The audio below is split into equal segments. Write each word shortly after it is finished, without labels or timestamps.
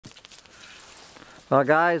Well,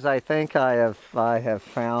 guys, I think I have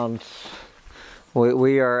found.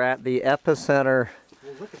 We are at the epicenter.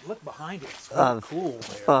 Well, look behind it. It's really cool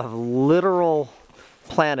there. Of literal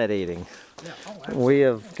planet eating. Yeah. Oh, absolutely. We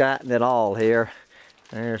have gotten it all here.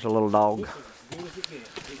 There's a little dog.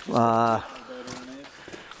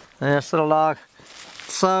 There's a little dog.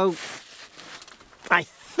 So, I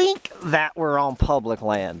think that we're on public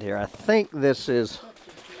land here. I think this is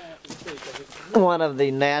one of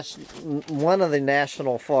the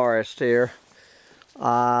national forests here.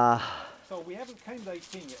 So we haven't claimed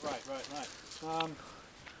 18 yet. Right.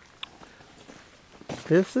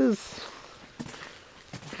 This is,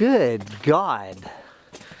 good God,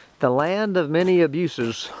 the land of many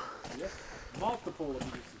abuses. Yes, multiple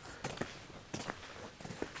abuses.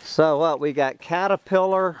 So what, we got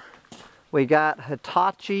caterpillar, we got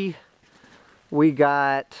Hitachi, we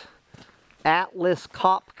got Atlas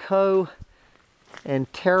Copco,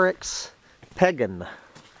 and Terex Pagan.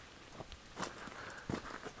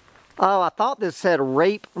 Oh, I thought this said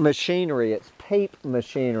rape machinery. It's pape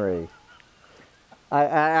machinery. I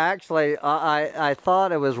actually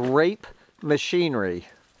thought it was rape machinery.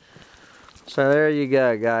 So there you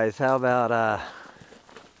go, guys. How about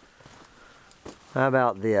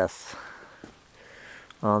this?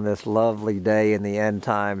 On this lovely day in the end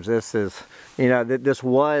times, this is, you know, this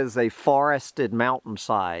was a forested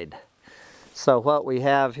mountainside. So what we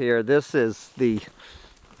have here, this is the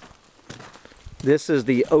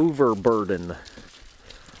overburden.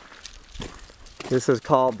 This is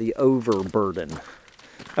called the overburden,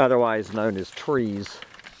 otherwise known as trees.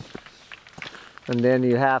 And then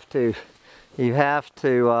you have to,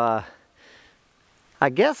 I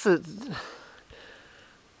guess it's,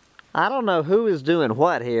 I don't know who is doing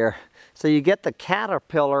what here. So you get the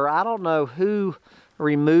caterpillar. I don't know who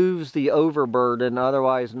removes the overburden,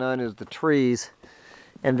 otherwise known as the trees.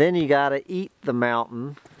 And then you got to eat the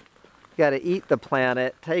mountain. You got to eat the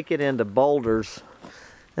planet, take it into boulders,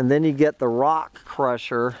 and then you get the rock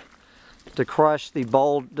crusher to crush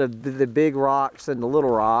the big rocks and the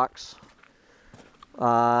little rocks.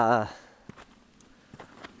 Oh,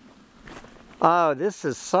 this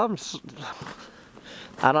is some.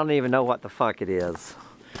 I don't even know what the fuck it is.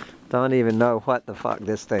 Don't even know what the fuck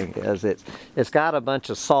this thing is. It's got a bunch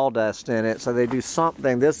of sawdust in it, so they do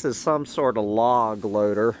something. This is some sort of log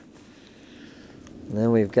loader. And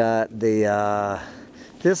then we've got the,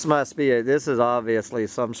 this is obviously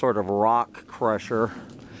some sort of rock crusher.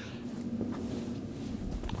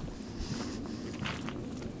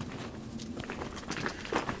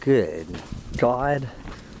 Good God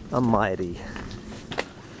Almighty.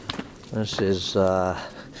 This is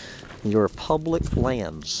your public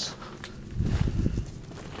lands.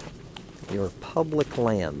 Your public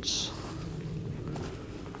lands.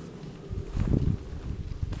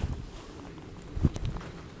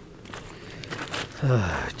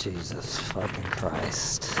 Oh, Jesus fucking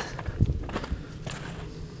Christ.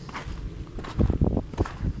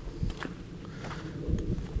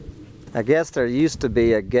 I guess there used to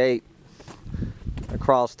be a gate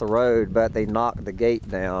across the road, but they knocked the gate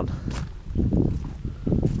down.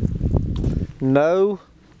 No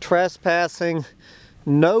trespassing,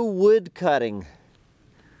 no wood cutting.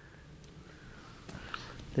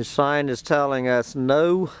 The sign is telling us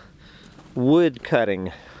no wood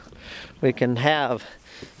cutting. We can have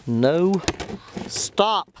no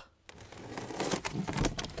stop.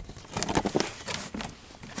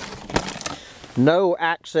 No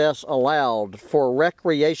access allowed for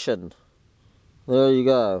recreation. There you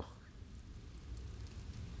go.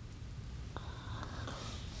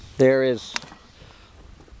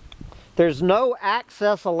 There's no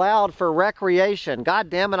access allowed for recreation.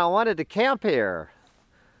 God damn it, I wanted to camp here.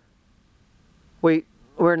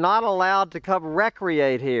 We're not allowed to come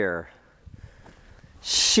recreate here.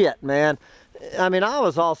 Shit, man. I mean, I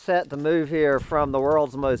was all set to move here from the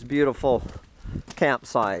world's most beautiful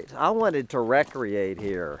campsite. I wanted to recreate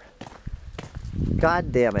here.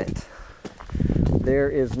 God damn it. There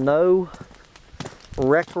is no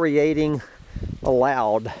recreating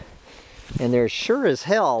allowed. And there sure as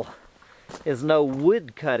hell is no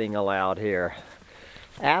wood cutting allowed here.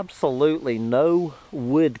 Absolutely no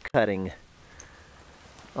wood cutting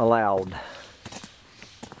allowed.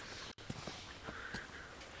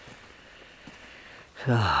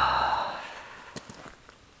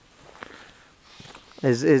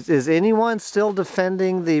 Is anyone still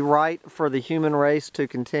defending the right for the human race to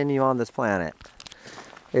continue on this planet?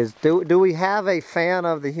 Do we have a fan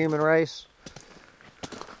of the human race?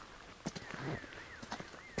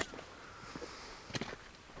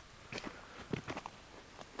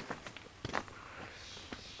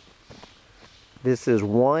 This is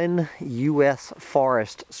one U.S.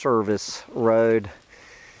 Forest Service road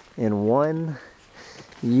in one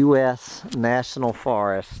U.S. National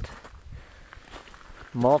Forest.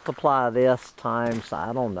 Multiply this times,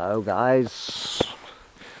 I don't know, guys.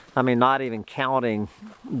 I mean, not even counting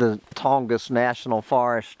the Tongass National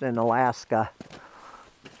Forest in Alaska.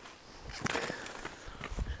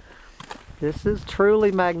 This is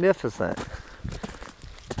truly magnificent.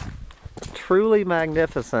 Truly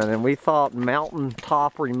magnificent, and we thought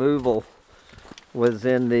mountaintop removal was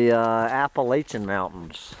in the Appalachian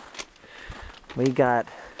Mountains. We got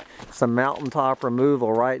some mountaintop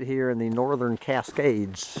removal right here in the Northern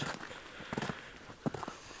Cascades.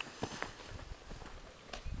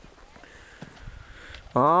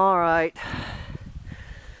 All right,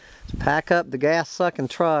 let's pack up the gas-sucking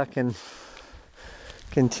truck and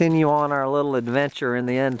continue on our little adventure in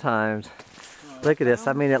the end times. Look at this.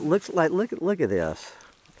 I mean, it looks like, look at this.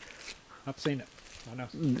 I've seen it. I know.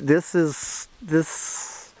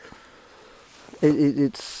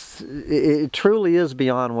 It truly is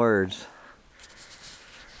beyond words.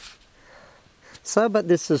 So, but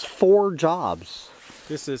this is 4 jobs.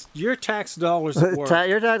 This is your tax dollars at work.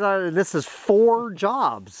 Your tax dollars. This is 4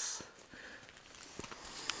 jobs.